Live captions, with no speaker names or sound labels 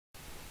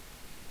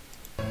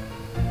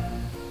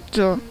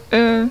So,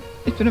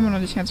 ich bin immer noch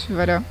nicht ganz viel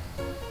weiter.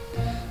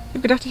 Ich habe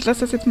gedacht, ich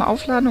lasse das jetzt mal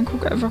aufladen und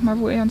gucke einfach mal,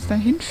 wo er uns dann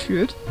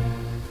hinführt.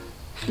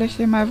 Vielleicht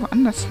ja mal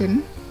woanders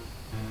hin.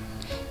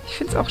 Ich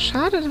finde es auch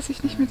schade, dass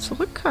ich nicht mehr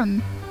zurück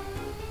kann.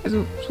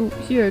 Also, so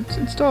hier,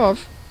 ins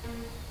Dorf.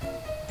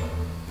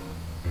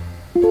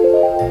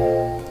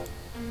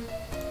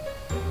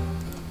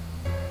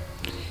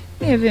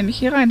 Nee, er will mich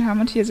hier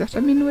reinhaben und hier sagt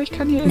er mir nur, ich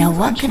kann hier... Now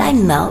what can I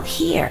melt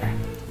here?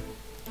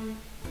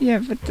 Ja,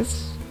 das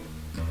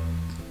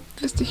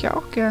wüsste ich ja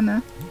auch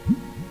gerne.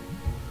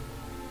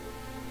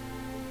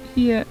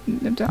 Hier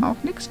nimmt er auch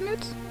nichts mit.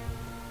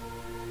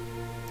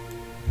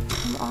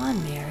 Come on,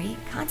 Mary.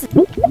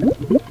 Concentrate.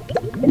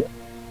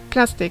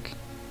 Plastik.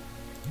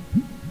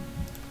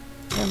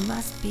 There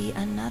must be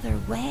another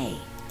way.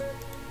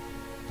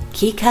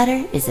 Key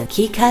cutter is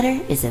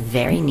a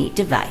very neat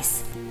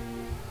device.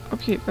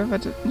 Okay,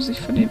 warte, muss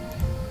ich von dem...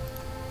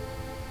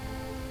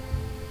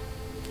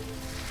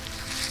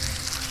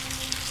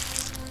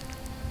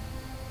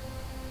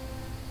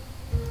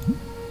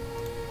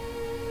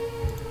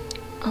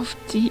 Auf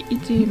die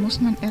Idee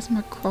muss man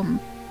erstmal kommen.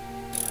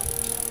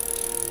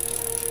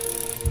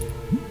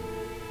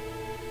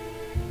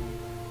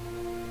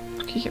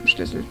 Okay, ich habe einen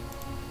Schlüssel.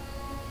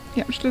 Ich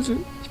habe einen Schlüssel.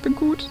 Ich bin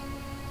gut.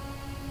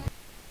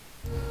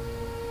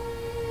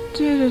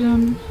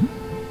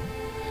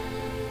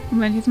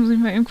 Moment, jetzt muss ich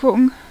mal eben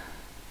gucken.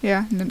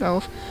 Ja, nimmt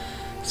auf.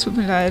 Es tut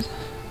mir leid.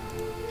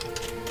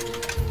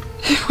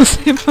 Ich muss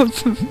eben beim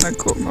 5. Mal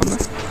gucken, aber...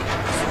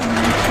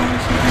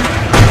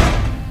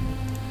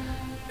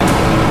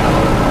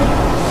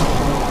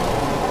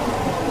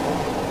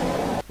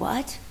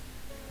 What?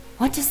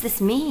 What does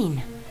this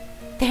mean?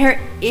 There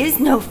is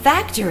no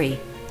factory.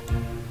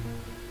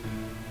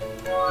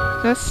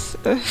 Das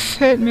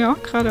fällt mir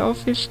auch gerade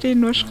auf. Hier stehen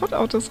nur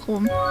Schrottautos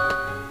rum.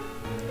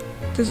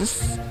 Das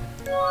ist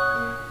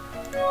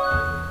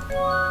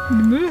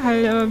eine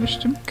Müllhalde, aber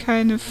bestimmt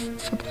keine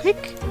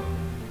Fabrik.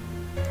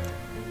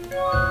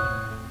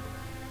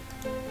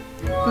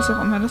 Was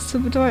auch immer das zu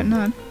bedeuten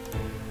hat.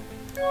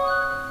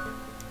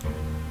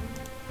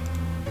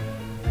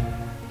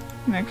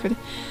 Merkwürdig.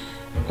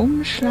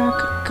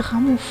 Umschlag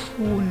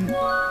Grammophon.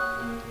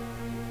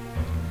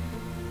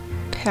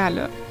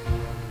 Perle.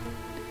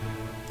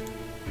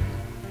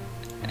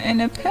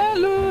 Eine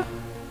Perle.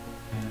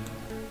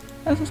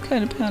 Das ist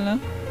keine Perle.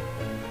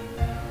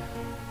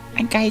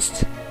 Ein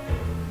Geist.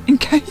 Ein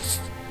Geist.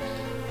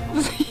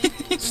 Was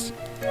ist?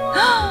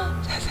 Da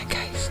ist ein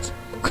Geist.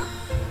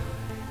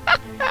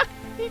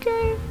 Wie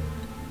geil.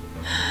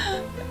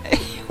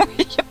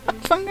 Ich hab am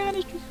Anfang gar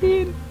nicht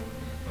gesehen.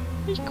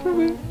 Ich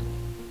cool.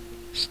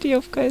 Ich stehe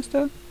auf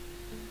Geister.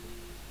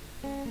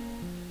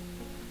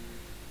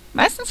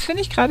 Meistens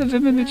finde ich gerade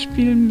Wimmel mit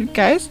Spielen mit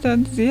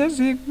Geistern sehr,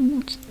 sehr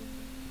gut.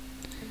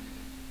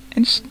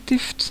 Ein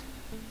Stift.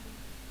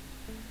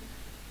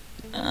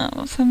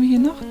 Was haben wir hier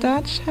noch?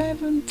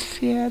 Dartscheibe und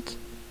Pferd.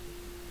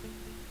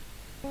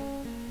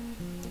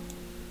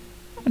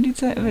 Und die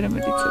Zeit, mit die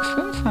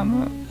C5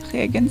 haben wir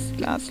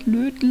Reagenzglas,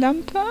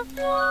 Lötlampe.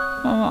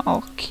 Haben wir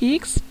auch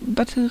Keks,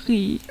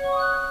 Batterie.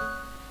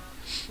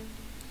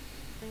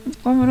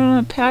 Jetzt brauchen wir nur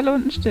eine Perle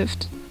und einen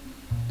Stift.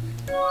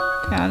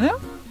 Perle.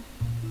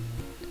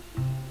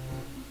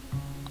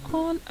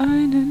 Und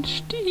einen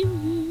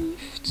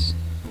Stift.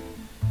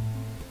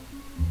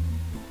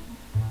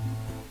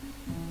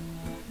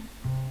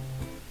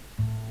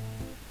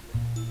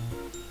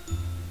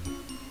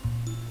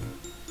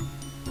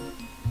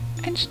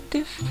 Ein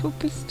Stift, wo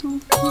bist du?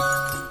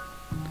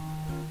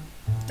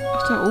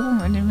 Ach, da oben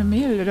in dem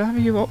Gemälde, da habe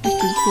ich überhaupt nicht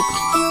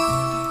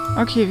geguckt.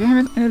 Okay, wir haben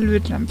jetzt eine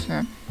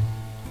Lötlampe.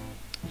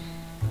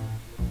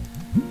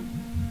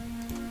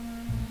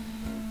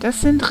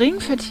 Das sind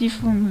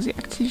Ringvertiefungen. Sie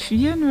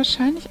aktivieren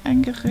wahrscheinlich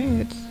ein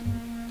Gerät.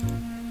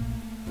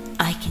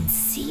 I can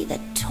see the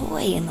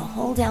toy in the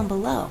hole down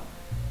below.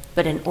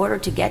 But in order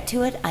to get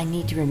to it, I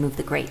need to remove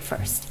the grate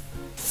first.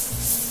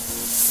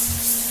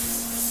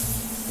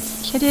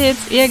 Ich hätte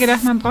jetzt eher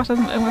gedacht, man braucht das,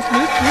 um irgendwas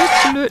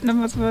loszulöten,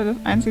 aber das war das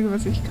Einzige,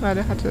 was ich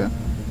gerade hatte.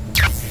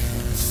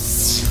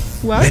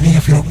 What? Many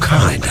of your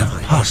kind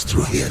have passed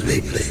through here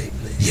lately,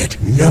 yet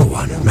no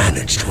one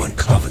managed to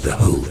uncover the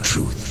whole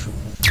truth.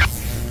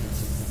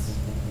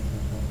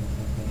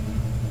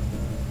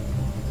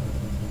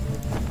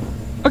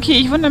 Okay,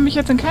 ich wundere mich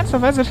jetzt in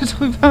keinster Weise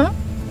darüber,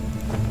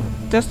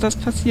 dass das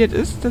passiert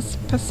ist. Das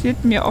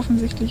passiert mir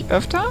offensichtlich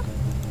öfter.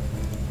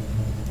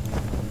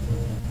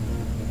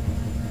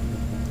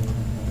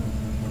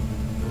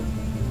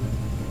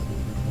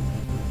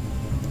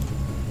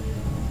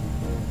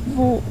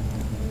 Wo?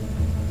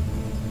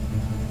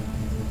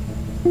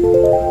 Come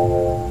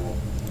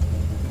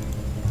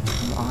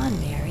on,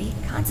 Mary.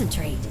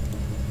 Concentrate.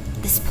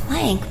 This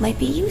plank might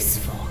be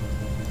useful.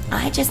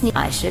 I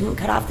shouldn't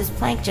cut off this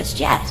plank just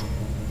yet.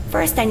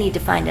 First, I need to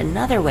find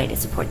another way to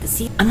support the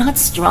ceiling. I'm not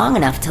strong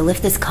enough to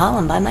lift this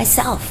column by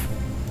myself.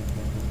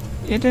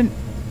 Ja, denn...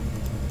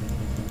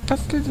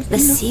 Bastelt das The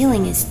Ding noch?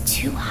 ceiling is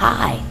too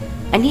high.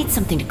 I need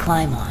something to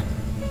climb on.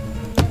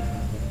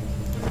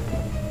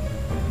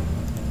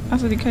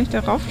 Achso, die kann ich da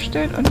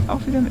raufstellen und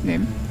auch wieder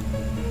mitnehmen.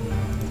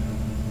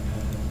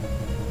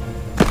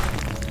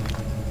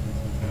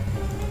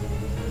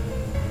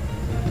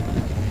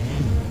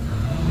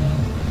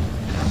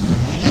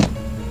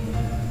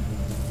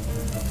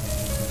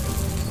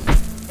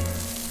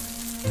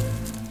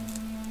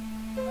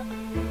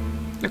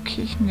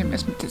 Okay, ich nehme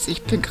erst mit.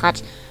 Ich bin gerade...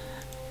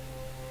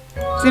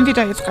 Sind wir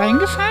da jetzt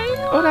reingefallen?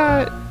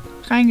 Oder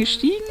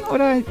reingestiegen?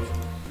 Oder...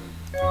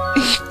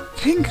 Ich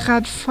bin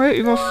gerade voll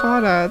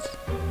überfordert.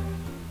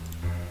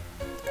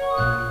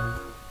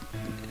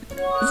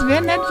 Es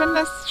wäre nett, wenn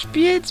das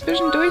Spiel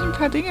zwischendurch ein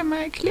paar Dinge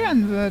mal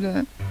erklären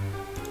würde.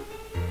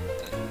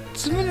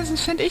 Zumindest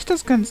finde ich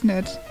das ganz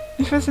nett.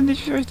 Ich weiß ja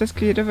nicht, wie euch das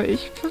geht, aber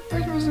ich habe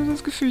manchmal so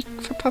das Gefühl, ich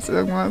verpasse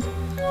irgendwas.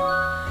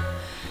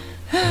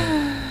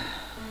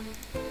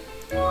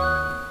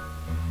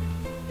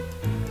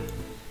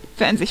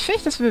 Für an sich finde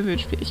ich das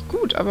Wirbelspiel echt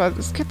gut, aber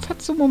es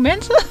hat so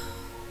Momente,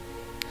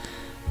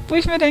 wo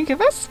ich mir denke,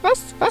 was?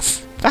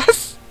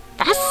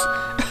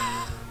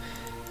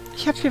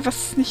 Ich habe hier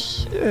was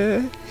nicht,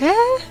 hä?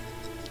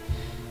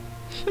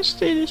 Ich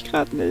verstehe dich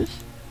gerade nicht.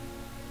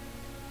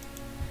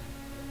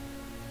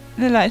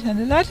 Eine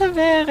Leiter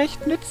wäre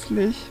recht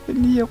nützlich,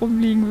 wenn die hier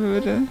rumliegen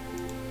würde.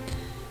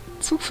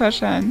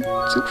 Zugfahrschein.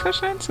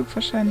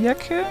 Zugfahrschein.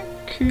 Jacke,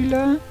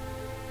 Kühler,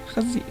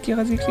 die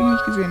Rasierklinge habe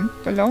ich gesehen.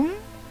 Ballon,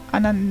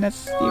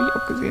 Ananas, die habe ich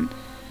auch gesehen.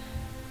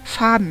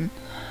 Faden.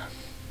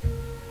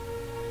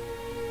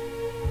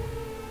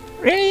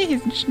 Really? Hier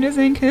sind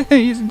Schnürsenkel,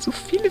 hier sind so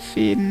viele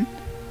Fäden.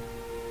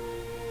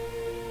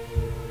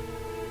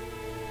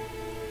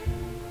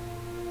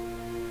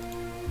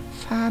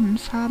 Faden.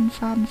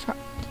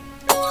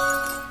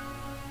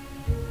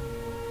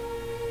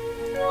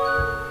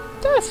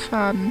 Da ist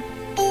Faden.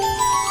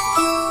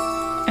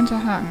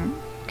 Unterhaken.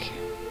 Okay.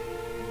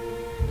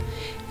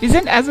 Wir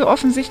sind also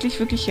offensichtlich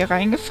wirklich hier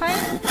reingefallen.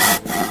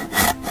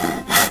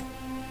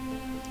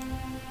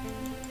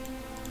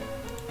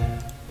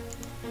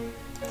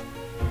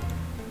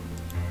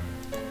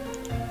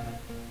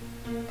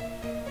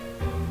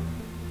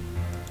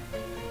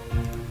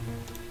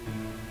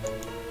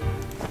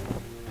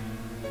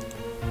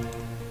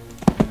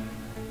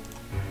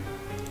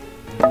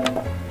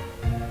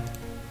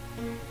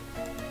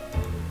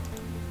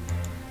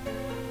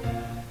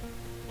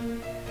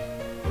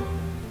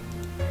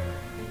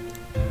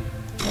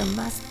 There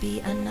must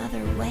be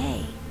another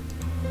way.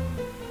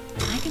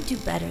 I can do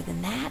better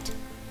than that.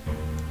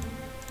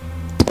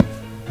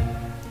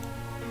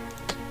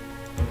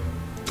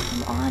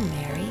 Come on,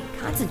 Mary.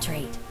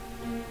 Concentrate.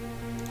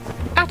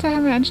 Ach, da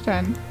haben wir einen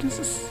Stein. Das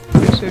ist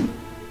sehr schön.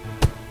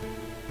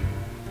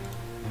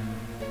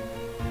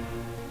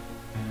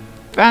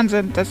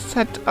 Wahnsinn, das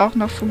hat auch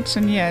noch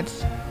funktioniert.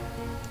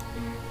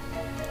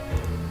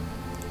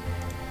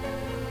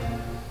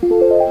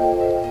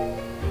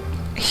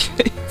 Ich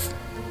will jetzt...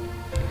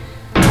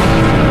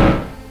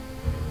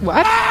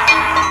 What?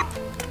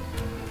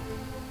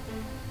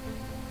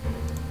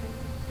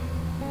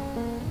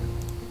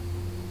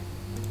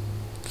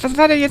 Was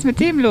war denn jetzt mit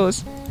dem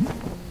los?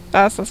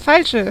 War es das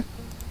Falsche?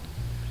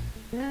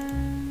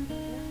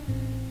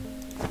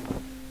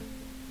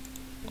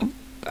 Oh,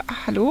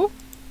 hallo?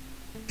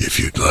 If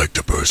you'd like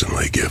to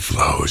personally give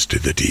flowers to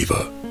the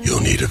diva,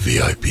 you'll need a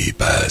VIP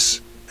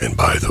pass. And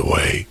by the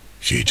way,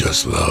 she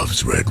just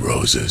loves red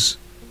roses.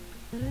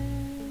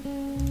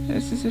 Ja,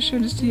 es ist ja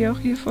schön, dass die auch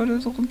hier vorne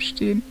so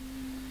rumstehen.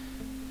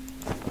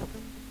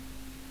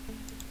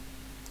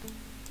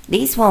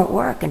 These won't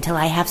work until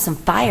I have some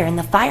fire in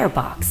the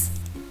firebox.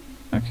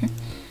 Okay.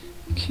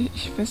 Okay,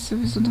 ich weiß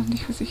sowieso noch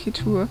nicht, was ich hier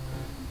tue.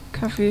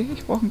 Kaffee.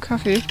 Ich brauche einen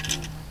Kaffee.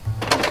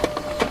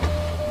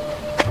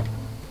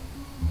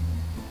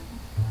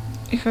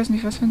 Ich weiß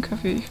nicht, was für einen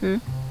Kaffee ich will.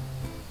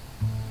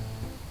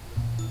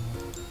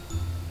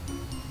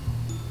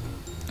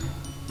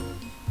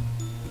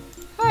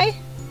 Hi.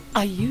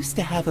 I used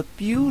to have a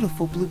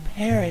beautiful blue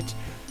parrot,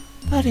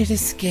 but it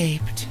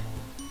escaped.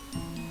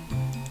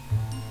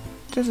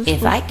 Das ist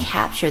If gut. I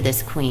capture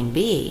this queen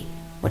bee,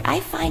 would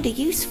I find a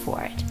use for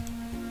it?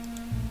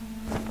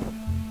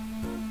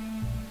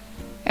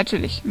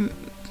 Natürlich.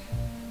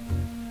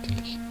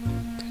 Natürlich.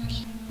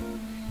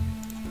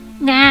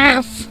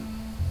 Nerv!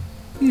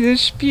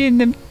 Dieses Spiel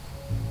nimmt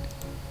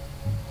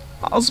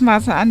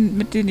Ausmaße an,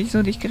 mit denen ich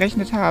so nicht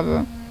gerechnet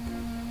habe.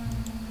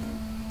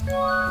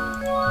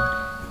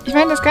 Ich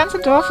meine, das ganze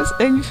Dorf ist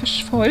irgendwie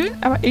verschollen,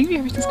 aber irgendwie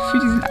habe ich das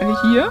Gefühl, die sind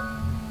alle hier.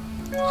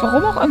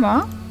 Warum auch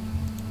immer.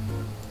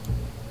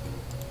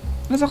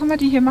 Was auch immer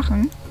die hier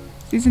machen.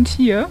 Sie sind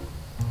hier.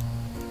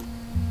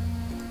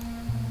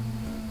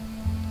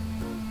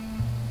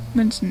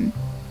 Münzen.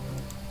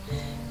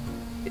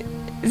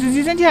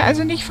 Sie sind ja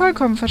also nicht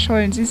vollkommen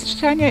verschollen. Sie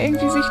scheinen ja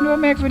irgendwie sich nur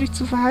merkwürdig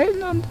zu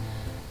verhalten und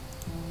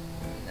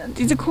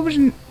diese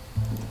komischen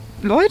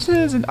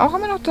Leute sind auch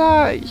immer noch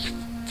da.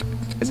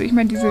 Also ich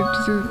meine, diese...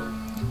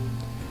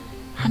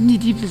 Haben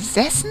die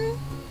besessen?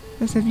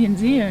 Das ist ja wie in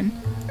Seelen.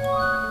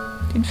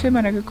 Den Film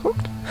hat er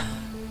geguckt.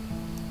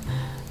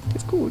 Der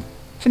ist gut.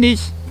 Finde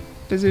ich.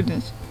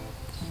 Persönlich.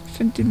 Ich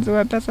finde den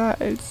sogar besser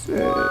als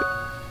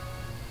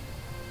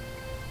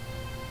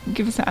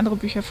gewisse andere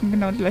Bücher von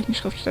genau der gleichen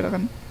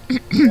Schriftstellerin.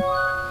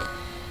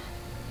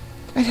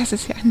 Weil das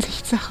ist ja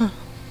Ansichtssache.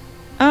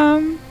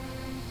 Bin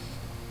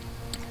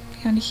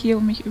ja nicht hier,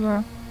 um mich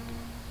über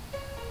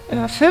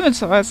Filme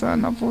zu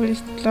äußern, obwohl ich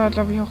da,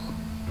 glaube ich, auch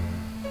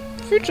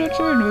viel zu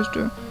erzählen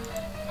müsste.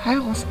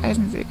 Hyros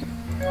Eisensäge.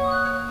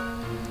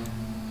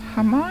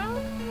 Hammer.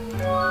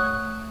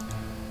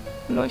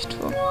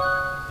 Leuchtturm.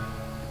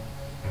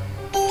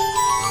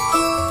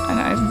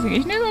 Eine Eisensäge.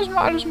 Ich nehme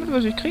erstmal alles mit,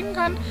 was ich kriegen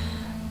kann.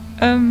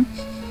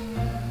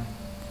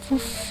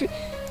 Wofür...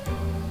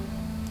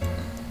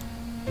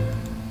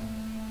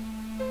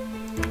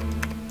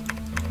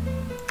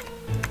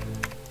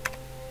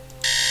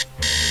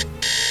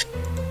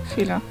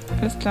 Fehler.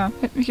 Alles klar.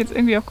 Hätte mich jetzt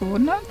irgendwie auch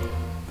gewundert.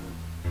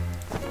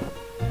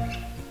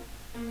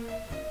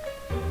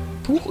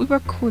 Buch über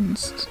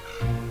Kunst.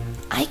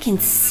 I can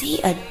see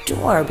a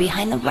door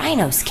behind the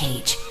rhino's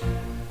cage,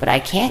 but I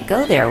can't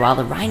go there while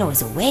the rhino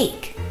is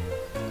awake.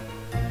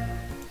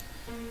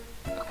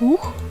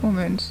 Huch,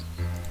 Moment.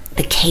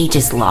 The cage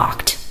is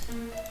locked.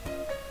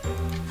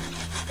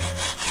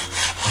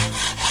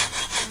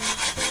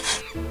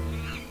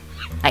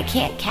 I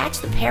can't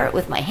catch the parrot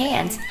with my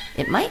hands.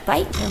 It might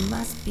bite. There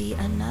must be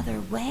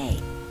another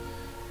way.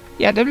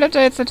 Ja, der bleibt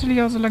da jetzt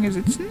natürlich auch so lange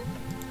sitzen.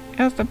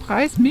 Erster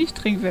Preis,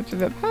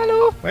 Milchtrinkwettbewerb.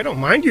 Hallo? I don't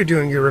mind you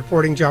doing your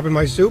reporting job in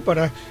my zoo, but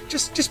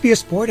just be a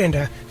sport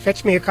and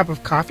fetch me a cup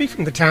of coffee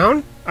from the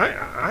town.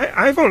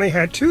 I've only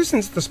had 2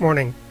 since this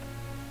morning.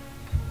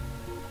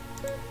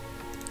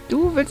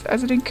 Du willst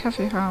also den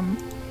Kaffee haben.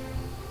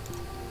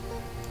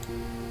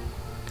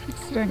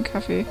 Kriegst du deinen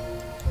Kaffee?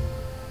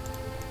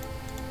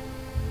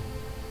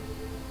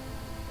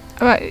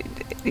 Aber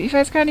ich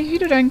weiß gar nicht, wie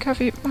du deinen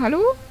Kaffee... Hallo?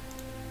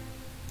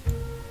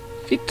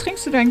 Wie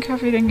trinkst du deinen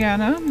Kaffee denn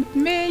gerne? Mit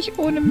Milch,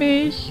 ohne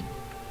Milch?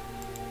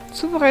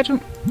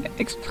 Zubereitung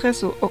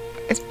Espresso. Oh,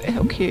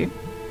 okay.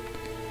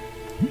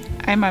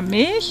 Einmal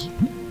Milch.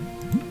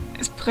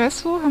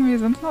 Espresso. Haben wir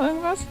sonst noch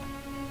irgendwas?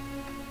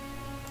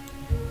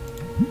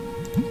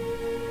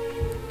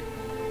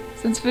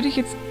 Sonst würde ich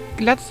jetzt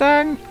glatt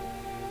sagen,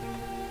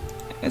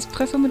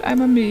 Espresso mit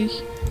einmal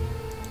Milch.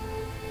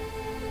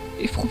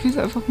 Ich probiere es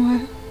einfach mal.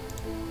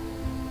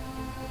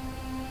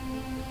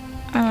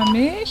 Einmal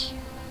Milch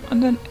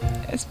und dann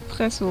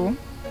Espresso.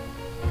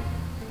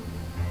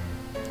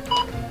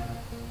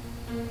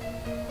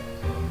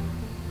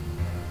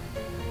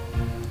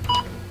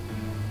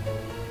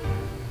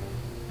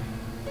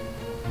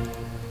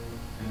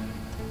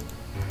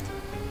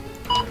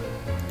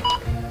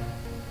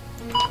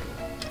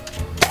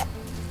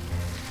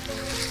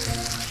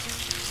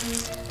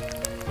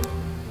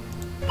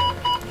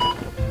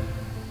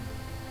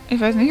 Ich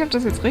weiß nicht, ob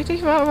das jetzt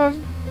richtig war, aber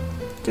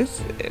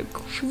das...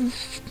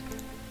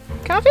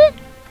 Kaffee?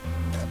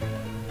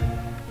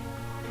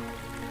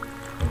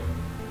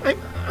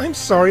 I'm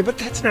sorry, but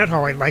that's not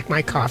how I like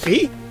my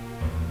coffee.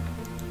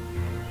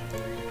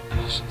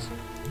 Ach, Scheiße.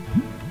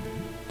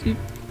 Die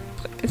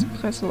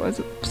Espresso,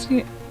 also... Muss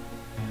hier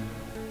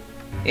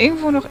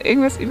irgendwo noch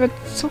irgendwas über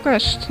Zucker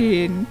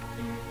stehen.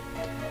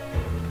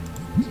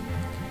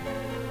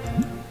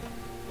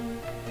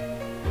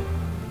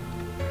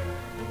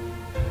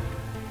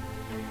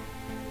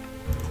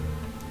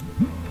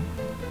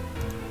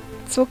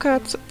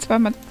 Zucker,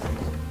 zweimal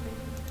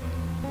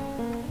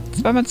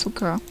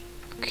Zucker.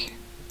 Okay.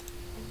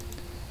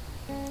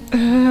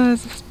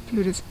 Das ist was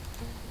Blödes.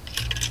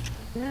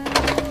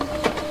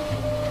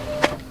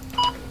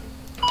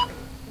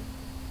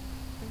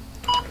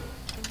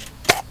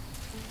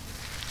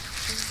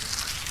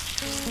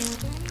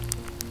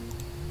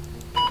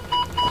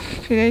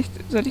 Vielleicht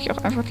sollte ich auch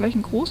einfach gleich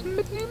einen großen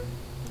mitnehmen?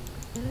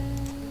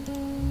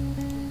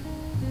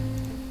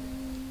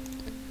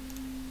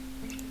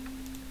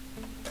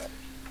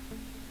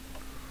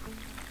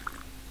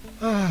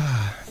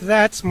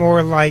 That's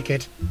more like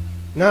it.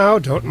 Now,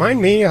 don't mind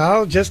me.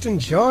 I'll just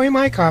enjoy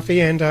my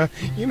coffee, and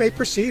you may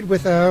proceed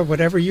with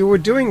whatever you were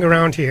doing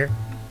around here.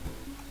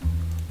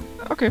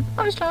 Okay,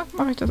 alles klar,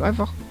 mache ich das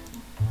einfach.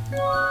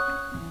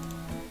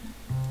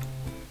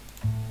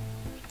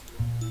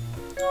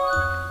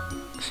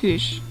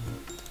 Fisch.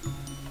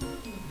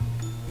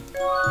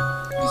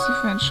 Was hier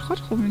für ein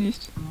Schrott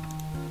rumliegt.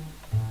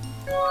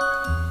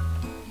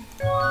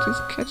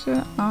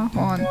 Diskette,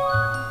 Ahorn.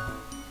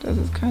 Das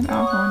ist kein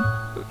Ahorn.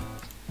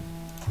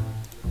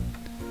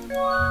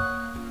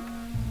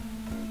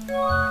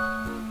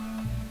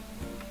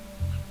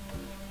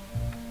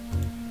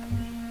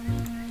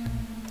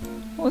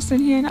 Wo ist denn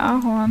hier ein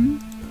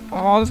Ahorn?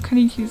 Oh, das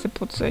Kaninchen ist ja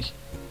putzig.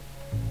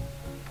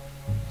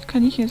 Das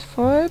Kaninchen ist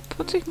voll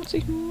putzig,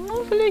 mutzig,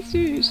 nur vielleicht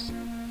süß.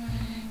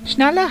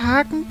 Schnalle,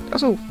 Haken,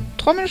 achso,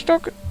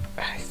 Trommelstock.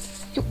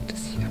 Was juckt das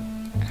hier?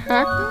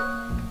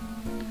 Haken.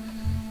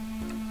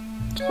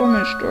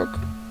 Trommelstock.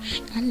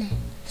 Schnalle.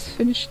 Was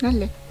für eine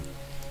Schnalle?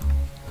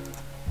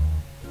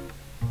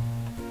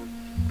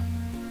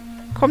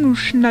 Komm, du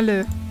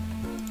Schnalle.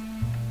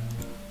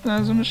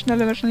 Na, so eine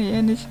Schnalle wahrscheinlich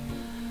eher nicht.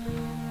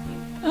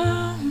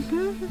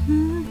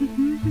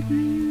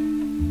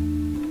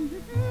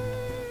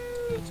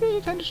 Ich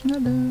sehe keine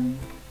Schnalle.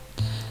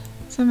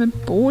 Was haben wir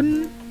mit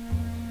Boden?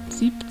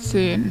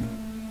 17.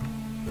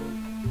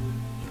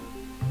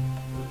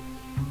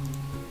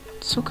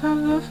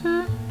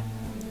 Zuckerwürfel?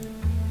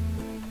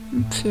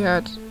 Ein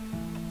Pferd.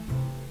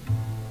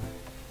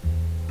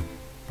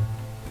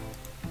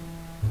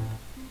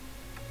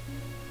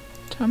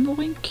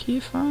 Tambourin,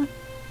 Käfer.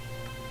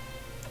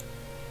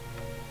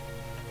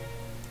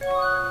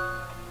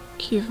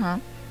 Käfer.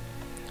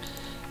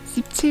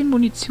 17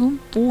 Munition,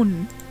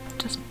 Bohnen.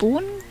 Das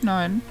Bohnen?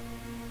 Nein.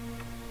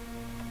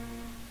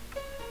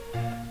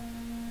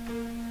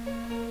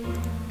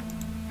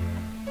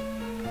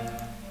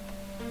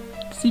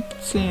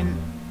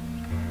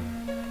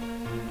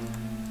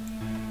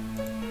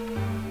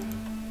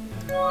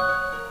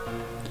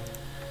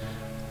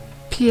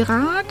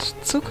 Pirat,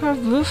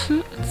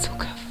 Zuckerwürfel.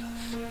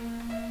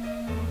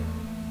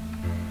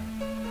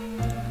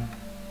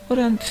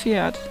 Oder ein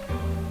Pferd.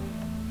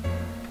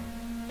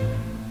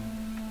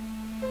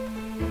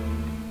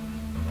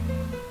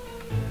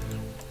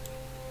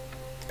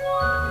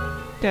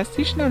 Der ist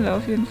die Schnelle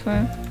auf jeden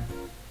Fall.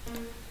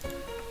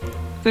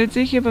 So, jetzt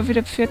sehe ich hier aber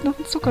weder Pferd noch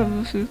ein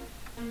Zuckerwürfel.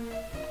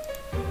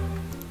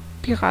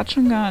 Pirat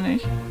schon gar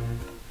nicht.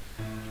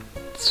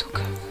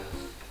 Zuckerwürfel.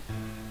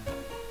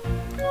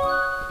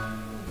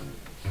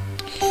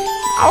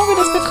 Auge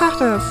des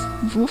Betrachters.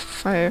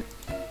 Wurfpfeil.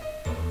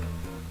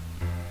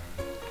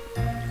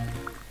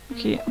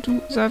 Okay,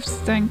 du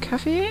säufst deinen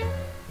Kaffee.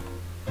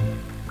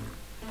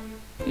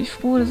 Bin ich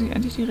froh, dass ich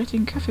endlich die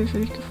richtigen Kaffee für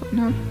dich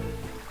gefunden habe.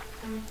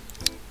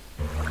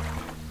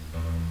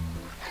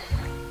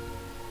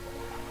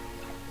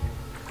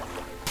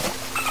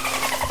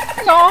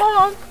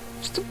 No,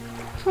 bist du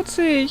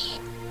putzig.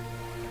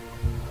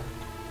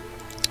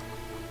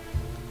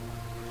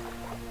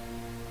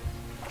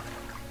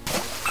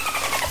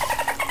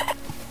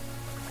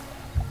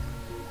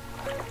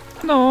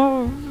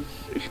 No,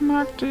 ich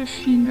mag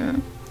Delfine.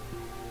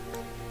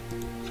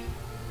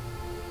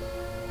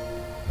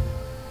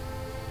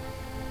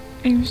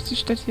 Irgendwie ist die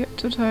Stadt hier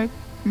total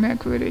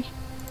merkwürdig.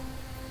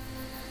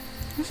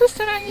 Was ist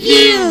denn eigentlich?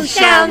 You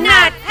shall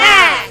not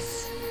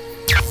pass!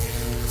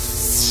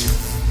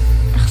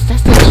 Ach, ist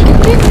das denn schon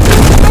wieder?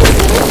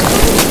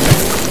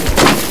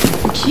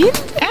 Ein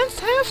Kind?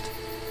 Ernsthaft?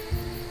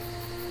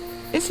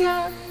 Ist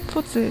ja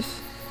putzig.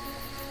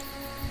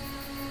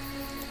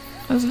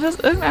 Also wird aus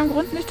irgendeinem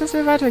Grund nicht, dass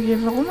wir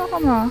weitergehen. Warum auch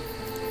immer.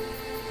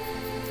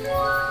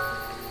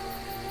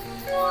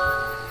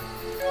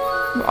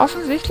 Aber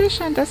offensichtlich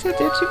scheint das ja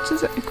der Typ zu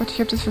sein. Oh Gott, ich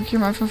habe das wirklich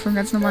am Anfang für ein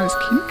ganz normales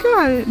Kind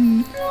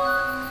gehalten.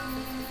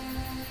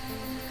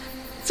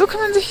 So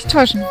kann man sich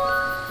täuschen.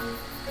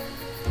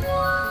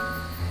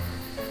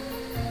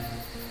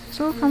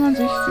 So kann man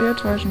sich sehr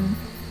täuschen.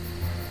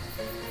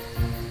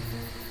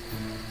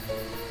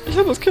 Ich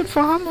habe das Kind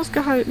für harmlos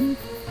gehalten.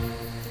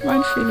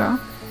 Mein Fehler.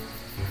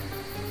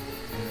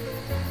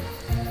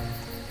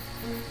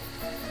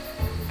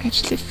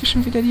 Jetzt schlägt mir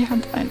schon wieder die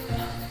Hand ein.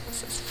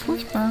 Das ist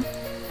furchtbar.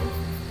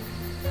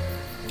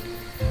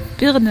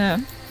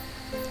 Birne.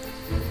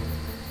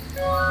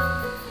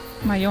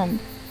 Mahjong.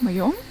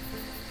 Mahjong?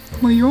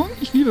 Mahjong?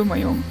 Ich liebe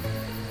Mahjong.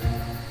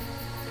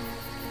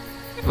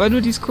 War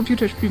nur dieses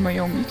Computerspiel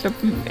Mahjong. Ich glaube,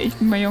 im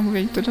echten Mahjong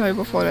wäre ich total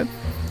überfordert.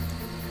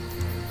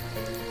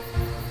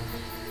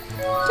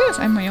 Da ist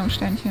ein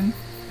Mahjong-Steinchen.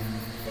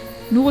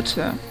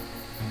 Note.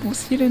 Wo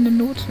ist hier denn eine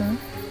Note?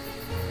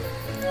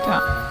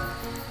 Da.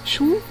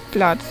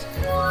 Schuhblatt.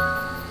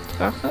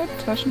 Drache,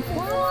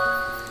 Taschenuhr.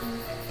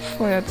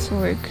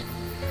 Feuerzeug.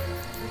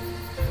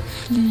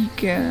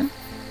 Fliege.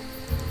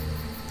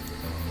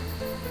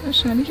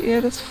 Wahrscheinlich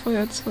eher das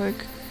Feuerzeug.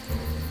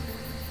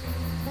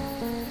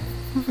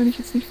 Auch wenn ich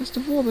jetzt nicht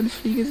wüsste wo, aber eine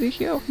Fliege sehe ich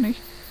hier auch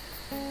nicht.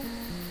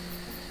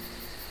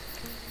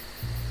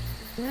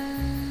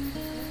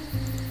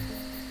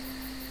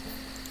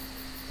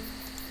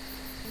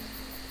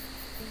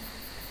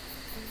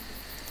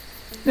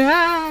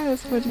 Ja,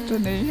 das wollte ich doch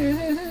nicht.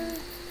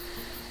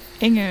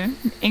 Engel.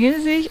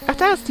 Engel sehe ich. Ach,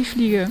 da ist die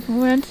Fliege.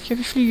 Moment, ich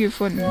habe die Fliege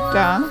gefunden.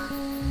 Da.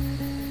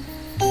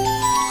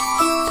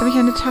 Jetzt habe ich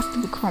eine Taste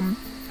bekommen.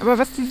 Aber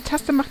was diese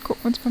Taste macht,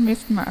 gucken wir uns beim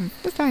nächsten Mal an.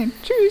 Bis dahin.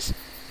 Tschüss.